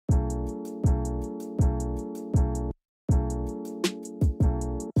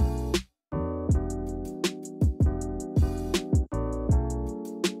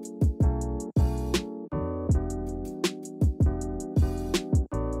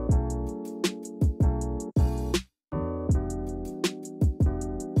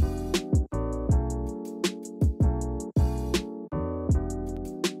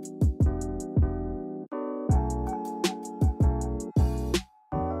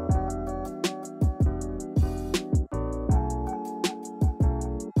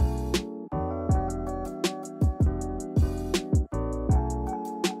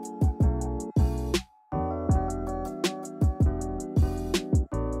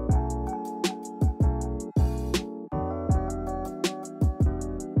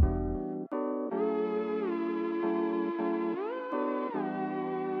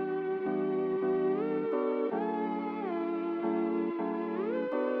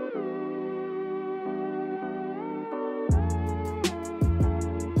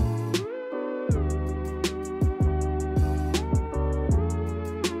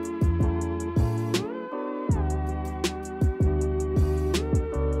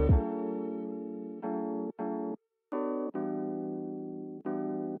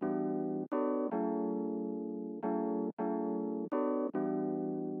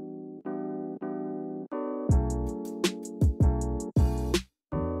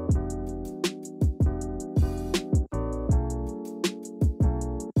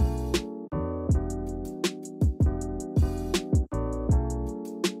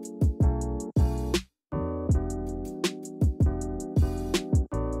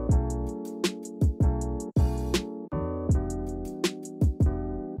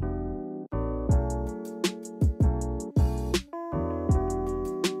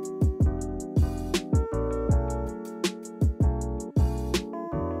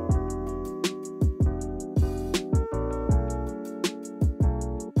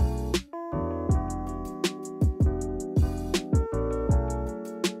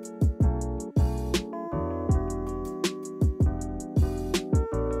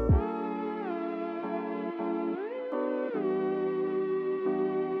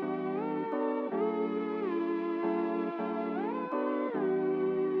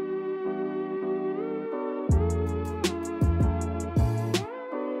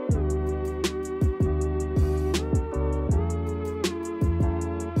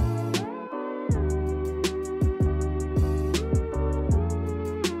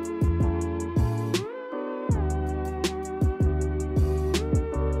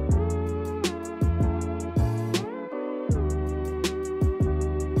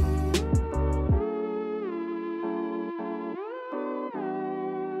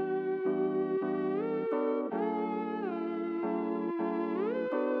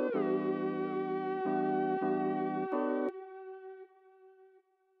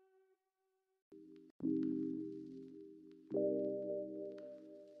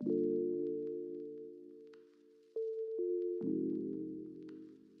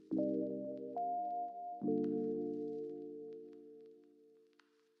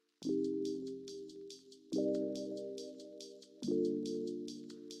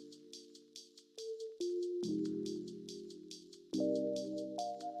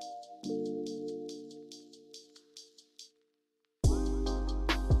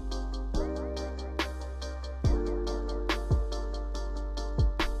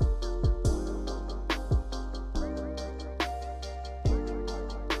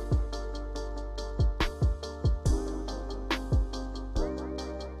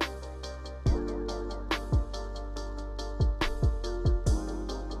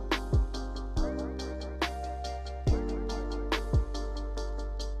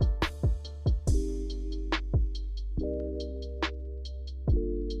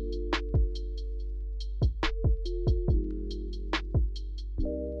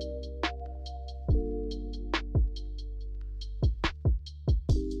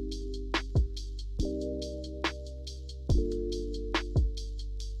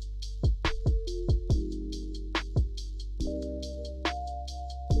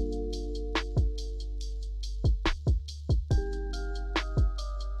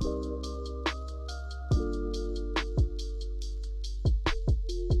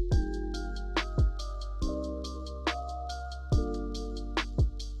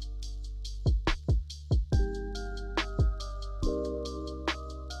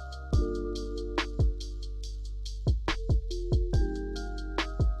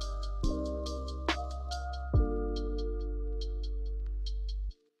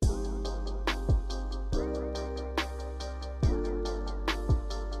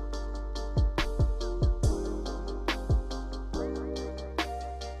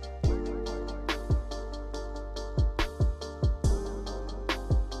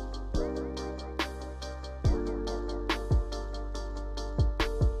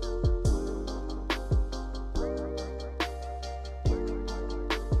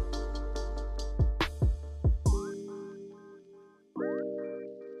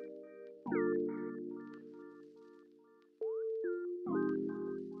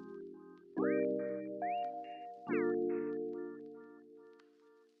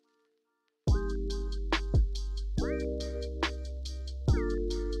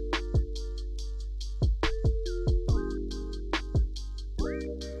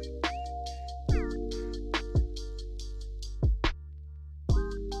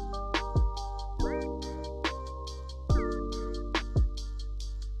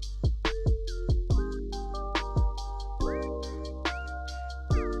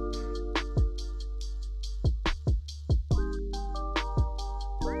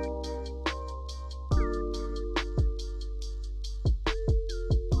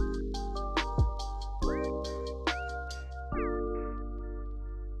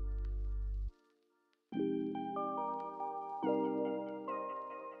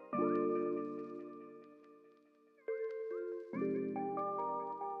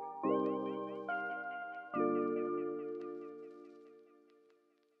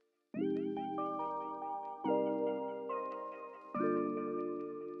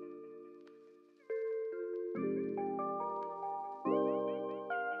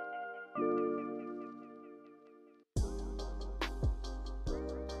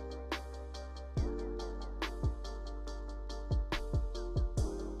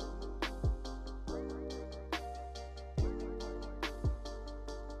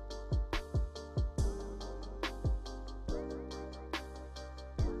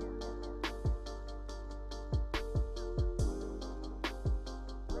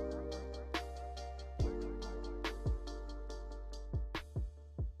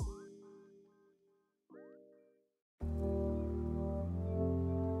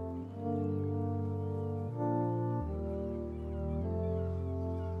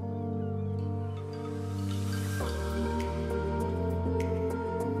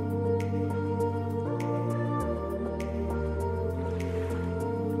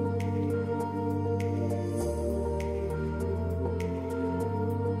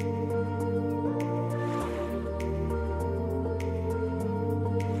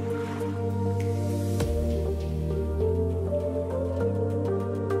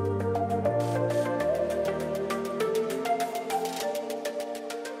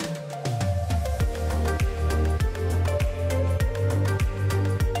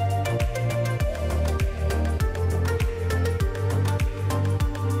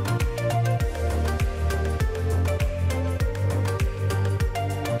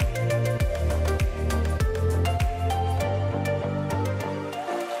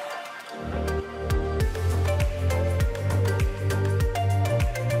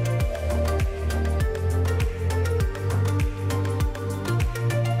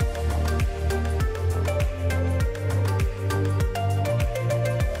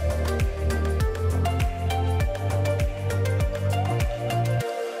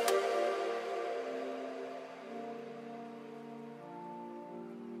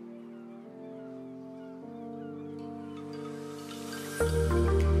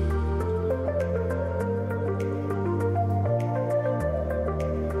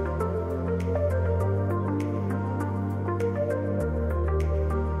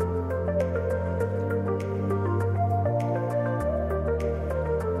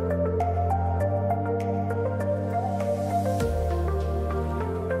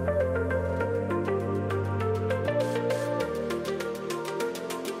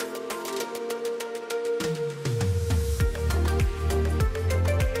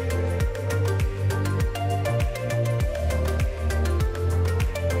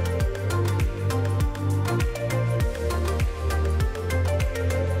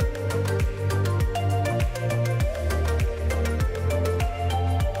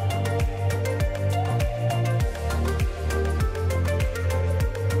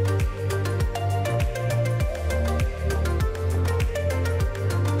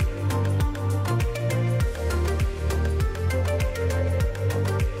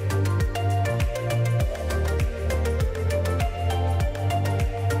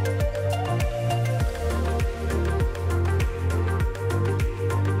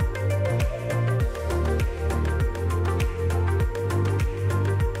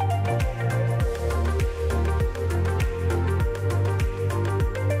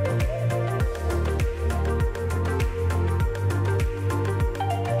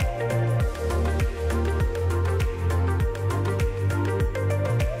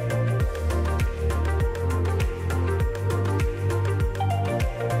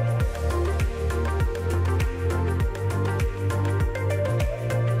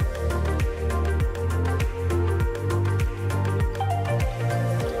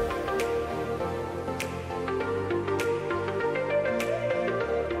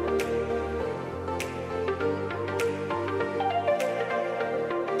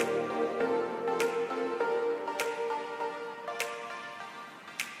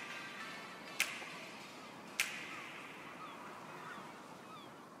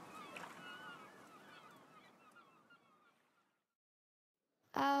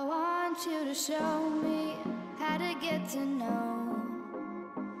I want you to show me how to get to know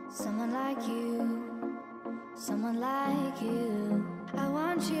someone like you, someone like you. I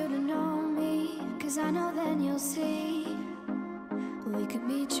want you to know me, 'cause I know then you'll see we could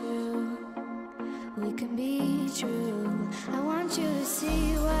be true, we can be true. I want you to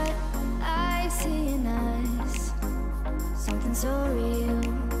see what I see in us, something so real,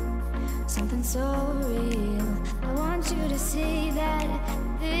 something so real. I want you to see that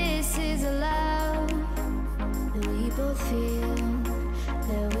this is a love that we both feel,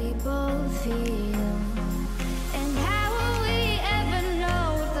 that we both feel. And how will we ever know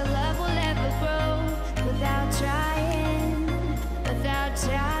if the love will ever grow without trying, without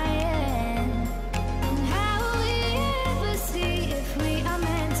trying? And how will we ever see if we are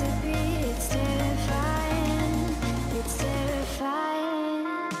meant to be? It's terrifying, it's terrifying.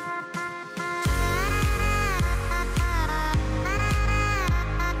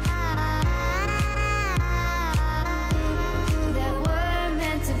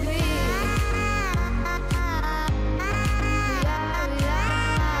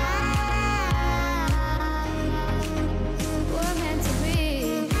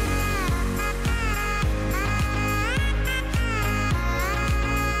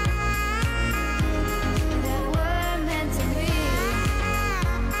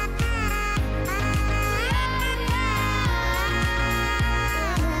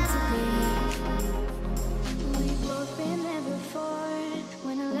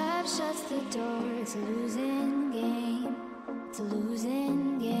 It's a losing game, it's a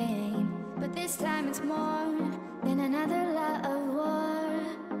losing game. But this time it's more than another lot of war.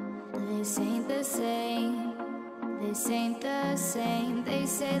 This ain't the same, this ain't the same. They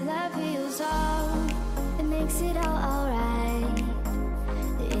say love heals all, it makes it all alright.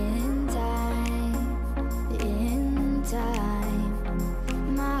 In time, in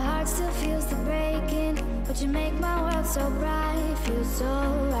time. My heart still feels the breaking, but you make my world so bright. Feels so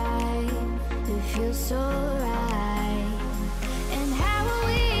right, it feels so right. And how will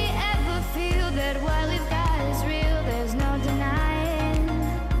we ever feel that what we've got is real? There's no denying,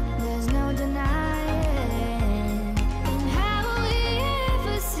 there's no denying. And how will we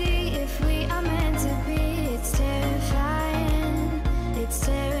ever see if we are meant to be? It's terrifying, it's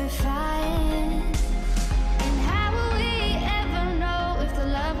terrifying.